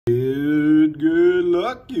Good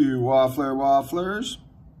luck, you wafflers.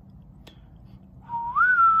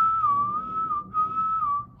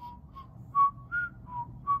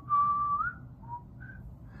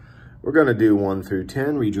 We're gonna do 1 through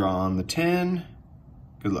 10, redraw on the 10.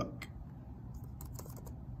 Good luck.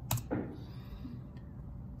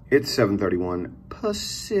 It's 7:31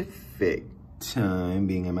 Pacific time,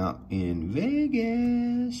 being I'm out in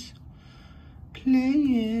Vegas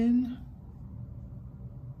playing.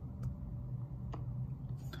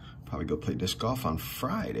 Probably go play disc golf on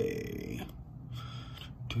Friday.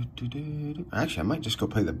 Actually, I might just go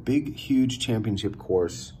play the big, huge championship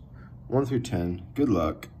course, 1 through 10. Good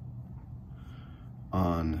luck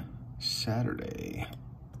on Saturday.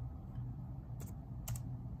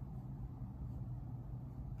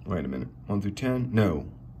 Wait a minute, 1 through 10? No.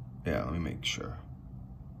 Yeah, let me make sure.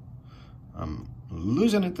 I'm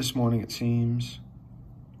losing it this morning, it seems.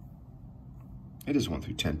 It is 1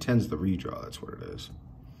 through 10. 10's the redraw, that's what it is.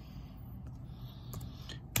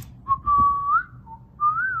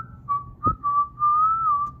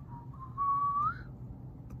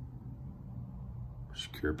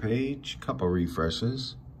 Secure page, couple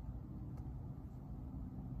refreshes.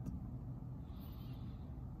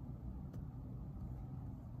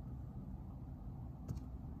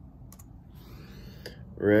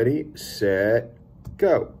 Ready, set,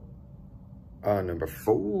 go. Number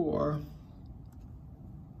 4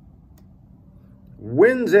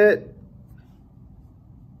 wins it.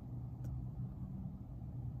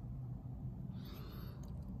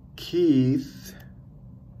 Keith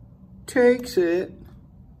takes it.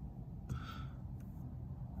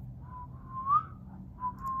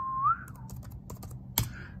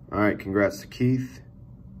 All right, congrats to Keith.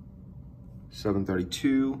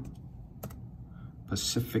 7:32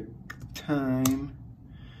 Pacific time.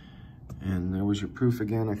 And there was your proof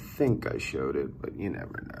again. I think I showed it, but you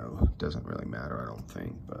never know. It doesn't really matter, I don't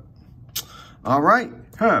think. But all right,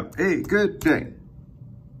 have a good day.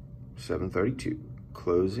 7:32,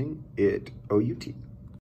 closing it OUT.